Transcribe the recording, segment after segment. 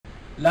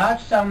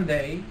Last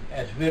Sunday,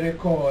 as we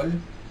recall,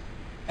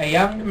 a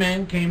young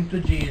man came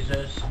to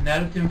Jesus,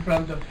 knelt in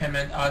front of him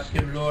and asked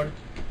him, Lord,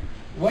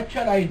 what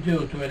shall I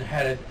do to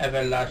inherit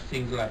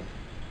everlasting life?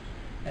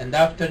 And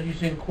after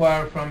Jesus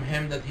inquired from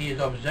him that he is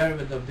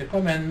observant of the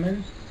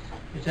commandments,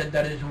 he said,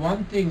 there is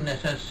one thing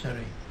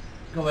necessary.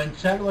 Go and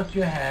sell what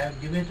you have,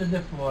 give it to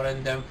the poor,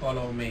 and then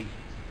follow me.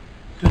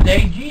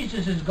 Today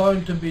Jesus is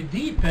going to be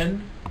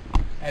deepen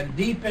that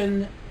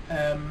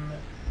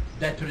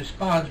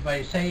response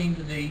by saying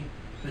to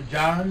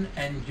John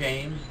and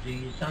James,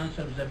 the sons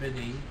of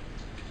Zebedee,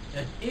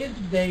 that if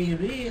they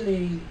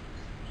really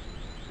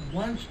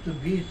want to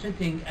be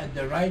sitting at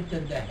the right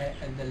and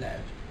the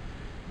left,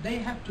 they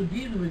have to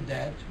deal with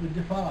that with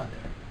the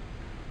Father.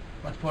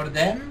 But for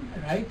them,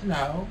 right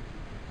now,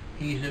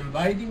 He is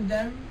inviting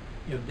them,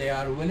 if they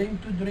are willing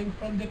to drink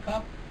from the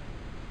cup,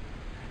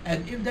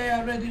 and if they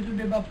are ready to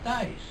be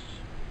baptized.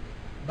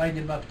 By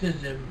the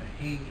baptism,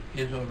 He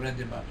is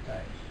already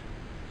baptized.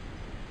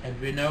 And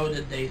we know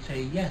that they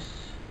say yes.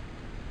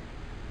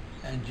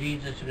 And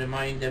Jesus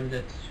reminds them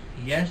that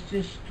yes,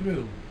 it's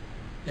true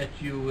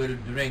that you will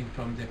drink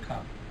from the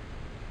cup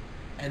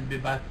and be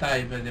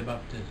baptized by the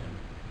baptism.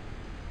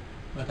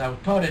 But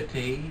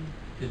authority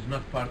is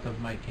not part of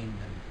my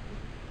kingdom.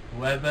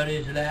 Whoever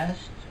is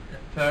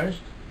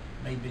first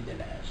may be the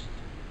last.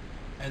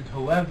 And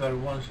whoever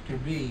wants to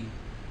be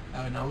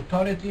an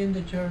authority in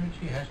the church,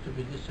 he has to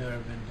be the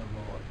servant of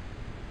all.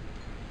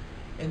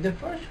 In the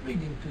first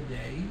reading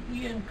today,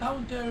 we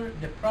encounter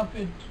the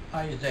prophet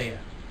Isaiah,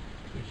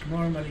 which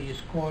normally is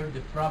called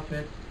the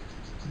prophet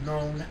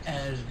known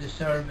as the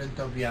servant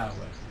of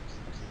Yahweh.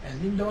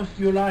 And in those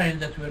few lines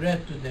that we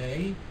read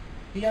today,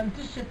 he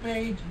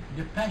anticipates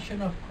the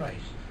passion of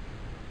Christ.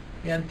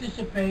 He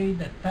anticipates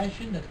that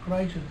passion that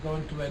Christ is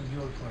going to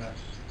endure for us.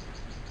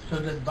 So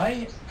that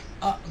by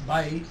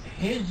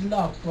His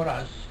love for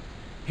us,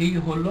 He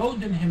who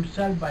loaded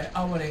Himself by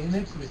our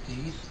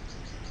iniquities,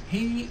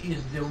 He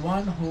is the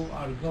one who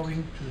are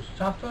going to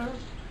suffer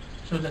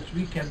so that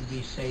we can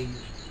be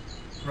saved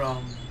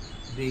from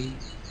the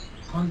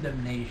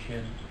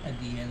condemnation at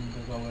the end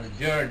of our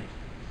journey.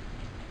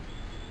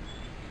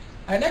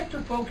 I'd like to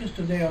focus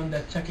today on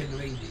that second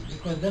reading,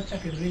 because that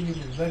second reading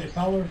is very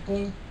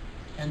powerful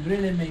and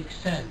really makes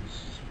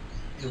sense.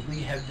 If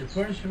we have the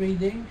first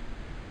reading,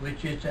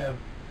 which is a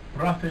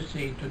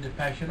prophecy to the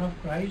passion of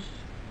Christ,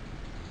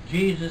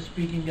 Jesus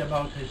speaking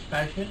about His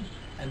passion,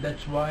 and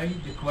that's why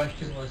the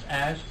question was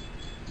asked,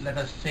 let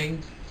us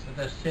sing, let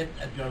us sit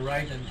at your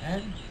right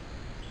hand.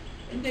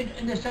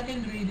 In the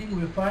second reading,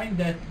 we find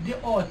that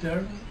the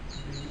author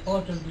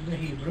of the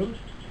Hebrews,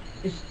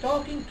 is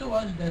talking to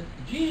us that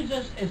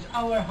Jesus is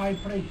our high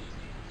priest.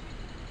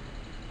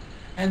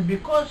 And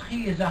because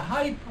He is a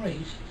high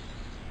priest,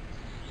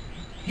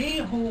 He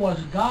who was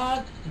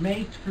God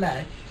made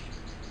flesh,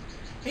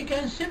 He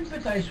can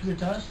sympathize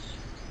with us,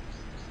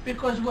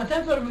 because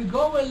whatever we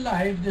go in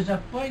life,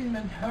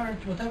 disappointment,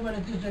 hurt, whatever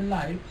it is in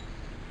life,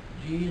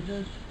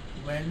 Jesus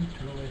went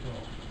through it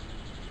all.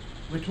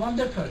 With one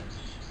difference.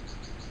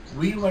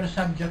 We were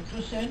subject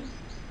to sin.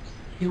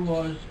 He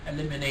was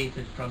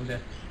eliminated from sin.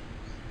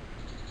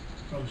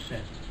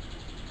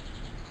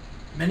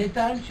 Many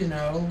times,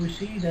 we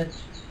see that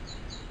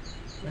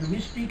when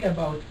we speak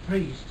about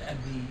priests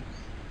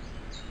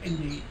in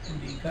the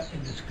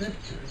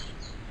scriptures,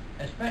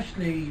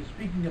 especially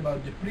speaking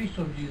about the priest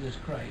of Jesus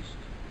Christ,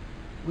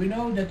 we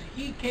know that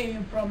He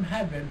came from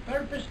heaven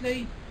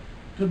purposely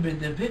to be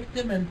the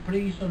victim and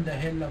priest on the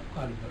hill of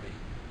Calvary.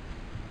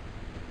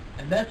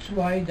 And that's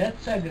why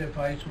that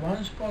sacrifice,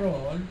 once for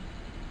all,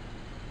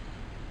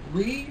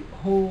 we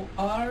who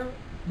are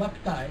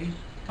baptized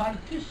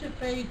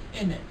participate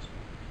in it.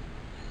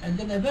 And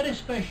in a very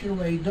special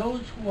way,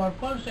 those who are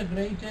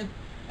consecrated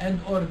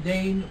and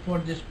ordained for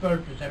this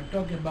purpose. I'm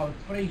talking about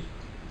priests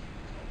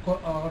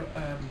or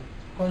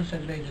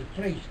consecrated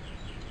priests.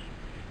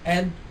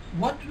 And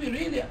what we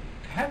really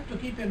have to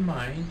keep in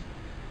mind,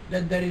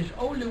 that there is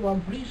only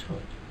one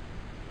priesthood.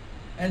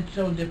 And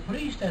so the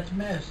priest at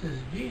Mass is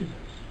Jesus.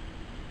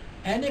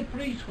 Any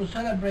priest who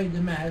celebrates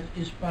the Mass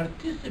is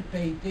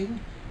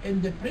participating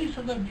in the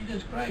priesthood of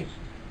Jesus Christ.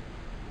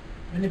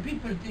 Many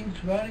people think,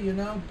 well,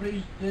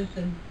 priest this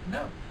and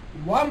no.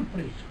 One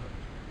priesthood.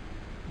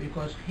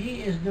 Because He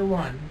is the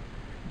one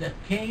that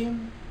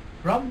came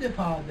from the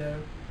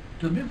Father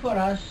to be for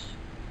us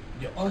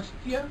the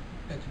ostia,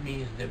 that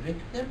means the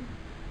victim,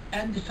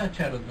 and the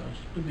sacerdotes,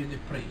 to be the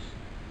priest.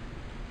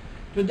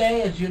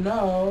 Today, as you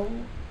know,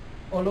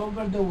 all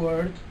over the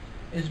world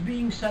is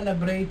being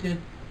celebrated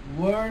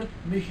World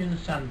Mission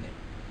Sunday.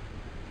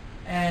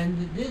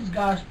 And this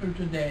gospel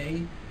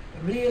today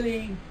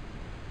really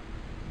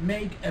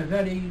make a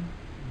very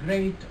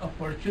great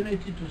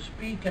opportunity to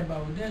speak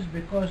about this,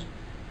 because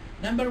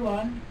number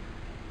one,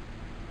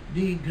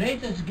 the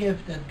greatest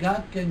gift that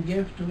God can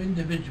give to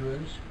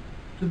individuals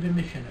to be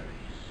missionaries.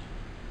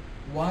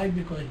 Why?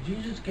 Because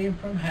Jesus came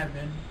from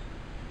heaven,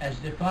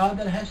 as the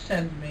Father has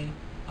sent me,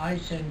 I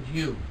send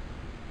you.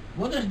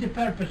 What is the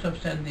purpose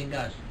of sending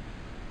us?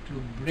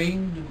 To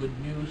bring the good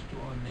news to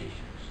all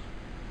nations.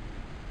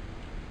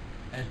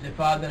 As the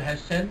Father has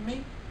sent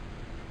me,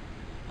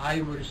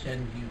 I will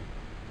send you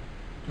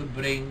to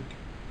bring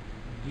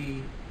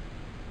the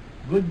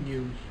good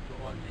news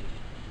to all nations.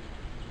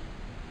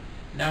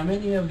 Now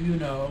many of you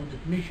know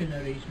that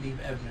missionaries leave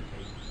everything.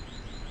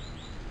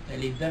 They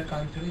leave their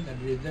country,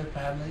 they leave their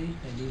families,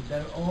 they leave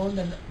their own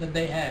that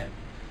they have.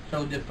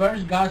 So the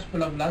first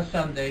gospel of last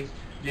Sunday,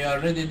 they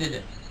already did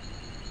it.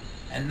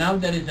 And now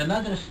there is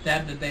another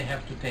step that they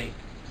have to take.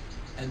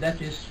 And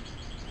that is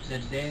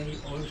that they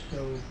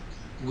also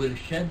will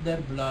shed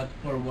their blood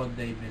for what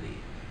they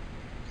believe.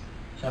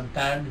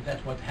 Sometimes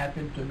that's what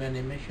happened to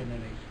many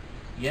missionaries.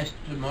 Yes,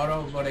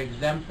 tomorrow, for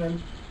example,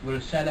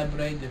 we'll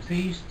celebrate the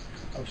feast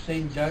of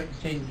Saint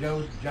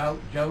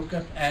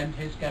Joseph and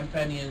his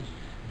companions,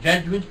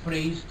 Jesuit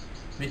priests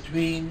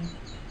between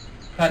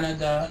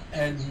Canada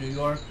and New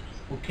York,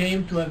 who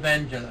came to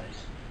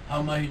evangelize.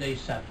 How much they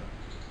suffered.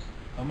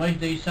 How much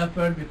they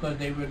suffered because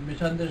they were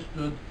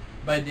misunderstood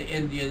by the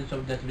Indians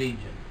of that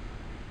region.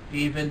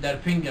 Even their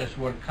fingers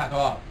were cut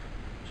off,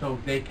 so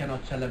they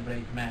cannot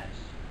celebrate Mass.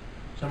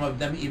 Some of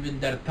them, even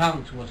their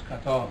tongues was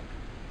cut off,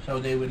 so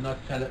they will not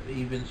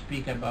even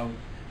speak about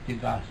the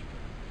gospel.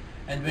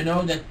 And we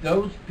know that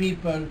those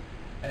people,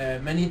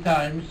 many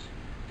times,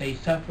 they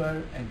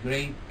suffer a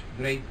great,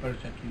 great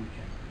persecution.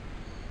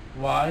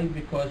 Why?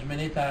 Because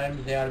many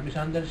times they are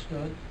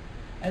misunderstood,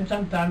 and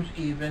sometimes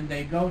even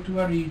they go to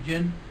a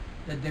region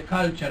that the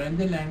culture and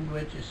the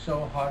language is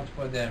so hard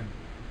for them,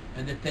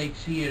 and it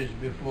takes years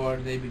before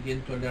they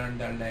begin to learn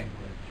their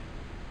language.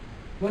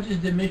 What is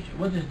the mission?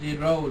 What is the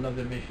role of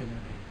the missionary?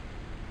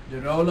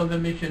 The role of a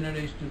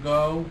missionary is to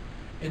go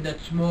in that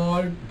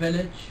small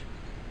village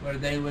where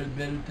they will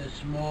build a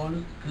small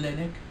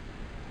clinic,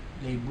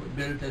 they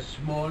build a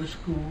small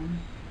school,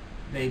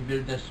 they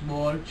build a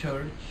small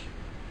church,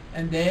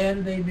 and there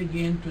they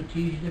begin to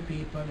teach the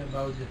people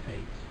about the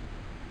faith.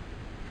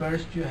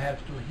 First you have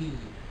to heal,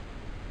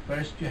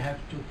 first you have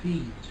to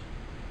feed,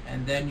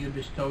 and then you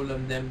bestow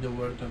on them the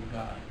Word of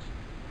God.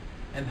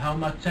 And how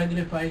much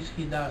sacrifice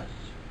he does,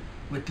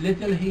 with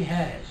little he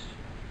has,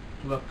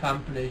 to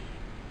accomplish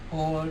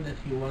all that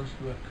he wants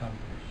to accomplish.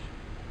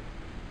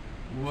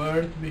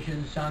 World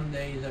Mission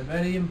Sunday is a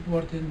very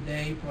important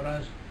day for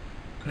us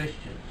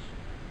Christians,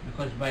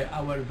 because by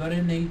our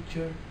very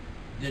nature,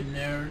 the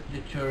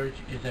church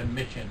is a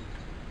mission.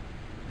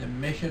 The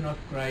mission of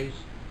Christ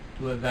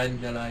to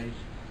evangelize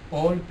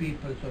all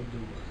peoples of the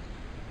world.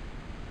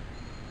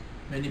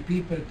 Many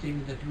people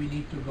think that we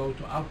need to go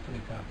to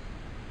Africa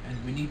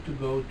and we need to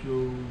go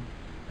to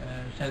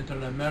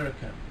Central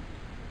America.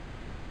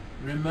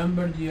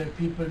 Remember, dear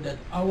people, that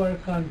our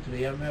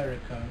country,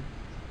 America,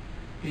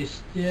 is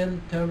still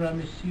terra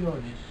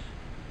missionis,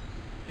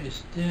 is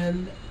still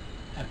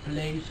a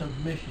place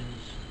of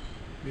missions,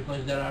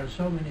 because there are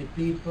so many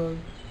people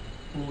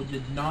who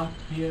did not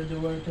hear the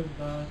Word of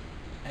God,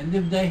 and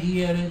if they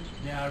hear it,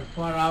 they are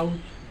far out,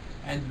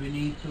 and we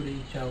need to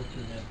reach out to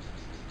them.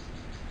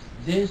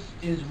 This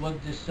is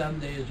what this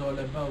Sunday is all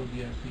about,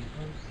 dear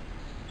people.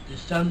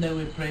 This Sunday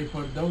we pray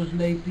for those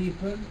lay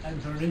people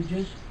and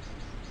religious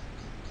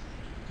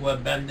who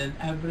abandon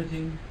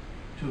everything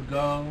to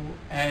go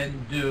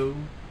and do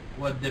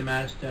what the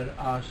Master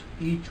asks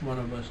each one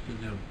of us to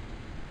do.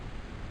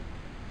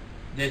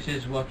 This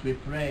is what we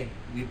pray.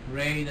 We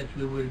pray that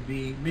we will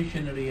be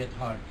missionary at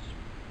heart.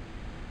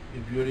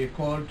 If you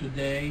recall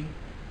today,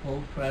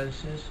 Pope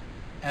Francis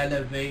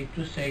elevated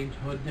to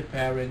sainthood the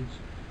parents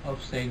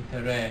of Saint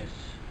Therese.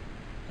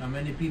 Now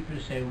many people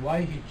say,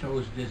 why he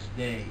chose this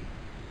day?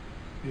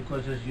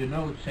 Because as you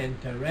know,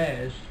 Saint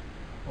Therese,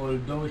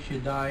 although she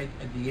died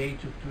at the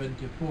age of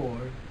 24,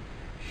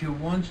 she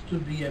wants to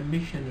be a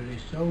missionary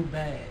so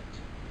bad.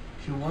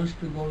 She wants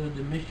to go to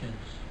the missions.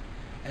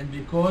 And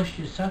because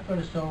she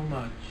suffers so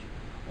much,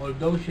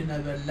 although she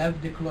never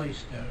left the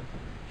cloister,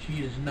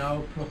 she is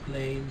now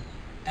proclaimed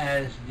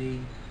as the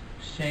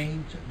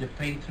saint, the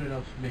patron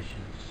of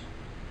missions.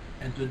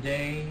 And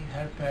today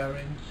her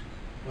parents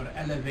were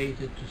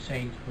elevated to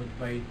sainthood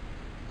by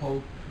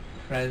Pope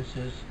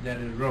Francis there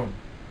in Rome.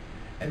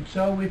 And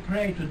so we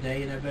pray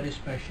today in a very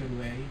special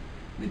way.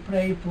 We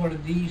pray for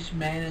these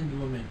men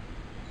and women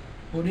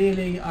who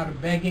really are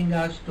begging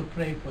us to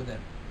pray for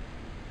them.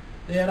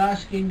 They are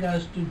asking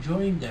us to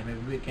join them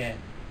if we can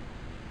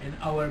in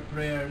our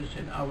prayers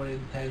and our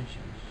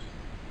intentions,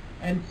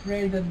 and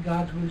pray that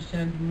God will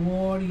send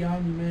more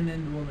young men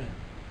and women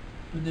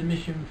to the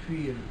mission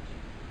field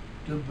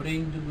to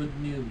bring the good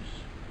news.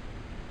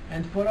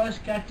 And for us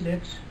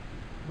Catholics,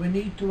 we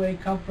need to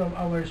wake up from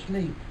our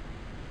sleep,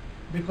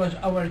 because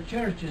our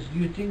churches, do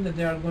you think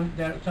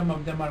that some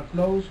of them are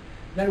closed?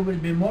 There will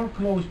be more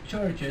closed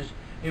churches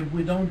if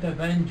we don't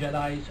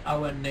evangelize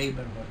our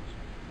neighborhoods,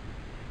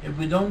 if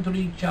we don't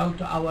reach out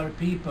to our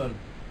people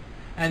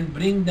and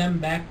bring them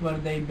back where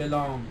they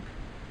belong.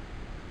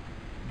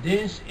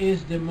 This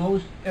is the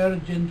most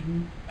urgent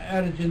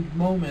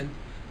moment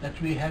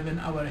that we have in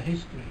our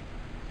history,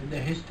 in the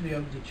history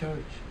of the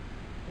church,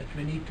 that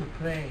we need to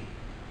pray,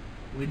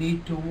 we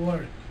need to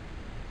work,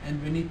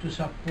 and we need to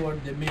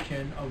support the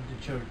mission of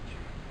the church,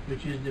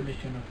 which is the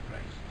mission of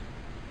Christ.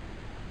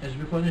 As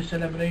because the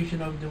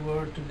celebration of the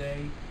word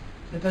today,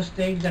 let us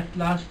take that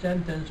last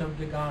sentence of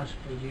the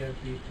gospel, dear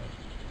people,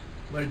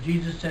 where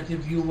Jesus said,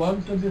 if you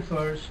want to be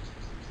first,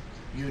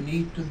 you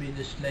need to be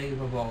the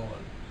slave of all.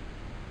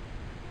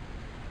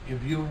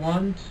 If you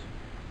want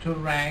to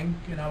rank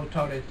in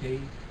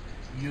authority,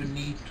 you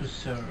need to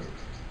serve.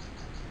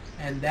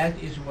 And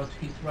that is what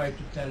he tried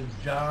to tell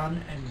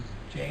John and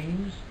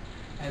James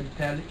and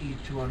tell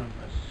each one of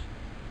us.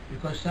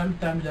 Because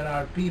sometimes there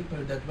are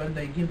people that when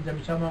they give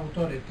them some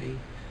authority,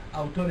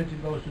 authority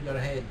goes to their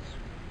heads.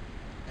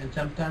 And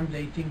sometimes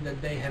they think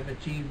that they have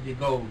achieved the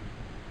goal.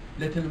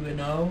 Little we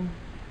know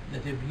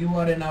that if you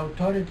are an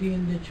authority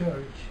in the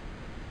church,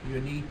 you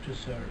need to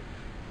serve.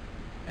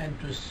 And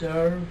to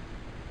serve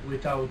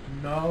without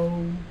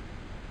no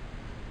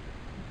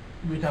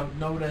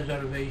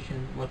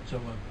reservation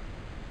whatsoever.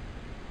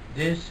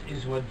 This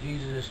is what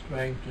Jesus is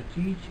trying to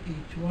teach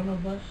each one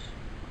of us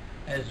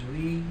as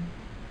we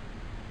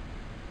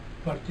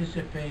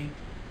participate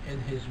in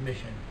his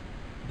mission,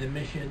 the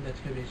mission that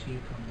he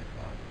received from the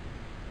Father.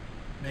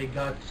 May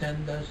God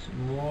send us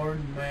more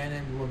men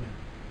and women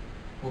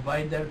who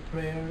by their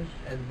prayers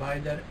and by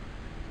their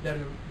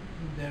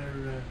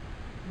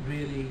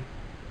really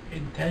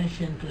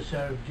intention to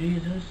serve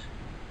Jesus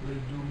will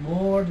do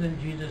more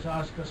than Jesus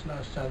asked us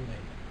last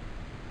Sunday.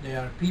 They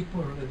are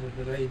people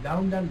who lay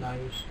down their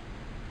lives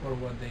for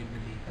what they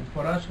believe. And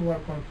for us who are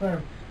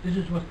confirmed, this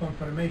is what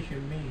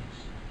confirmation means.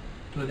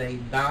 To lay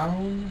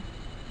down,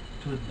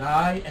 to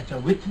die as a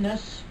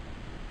witness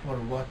for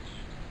what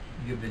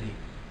you believe.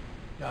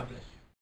 God bless.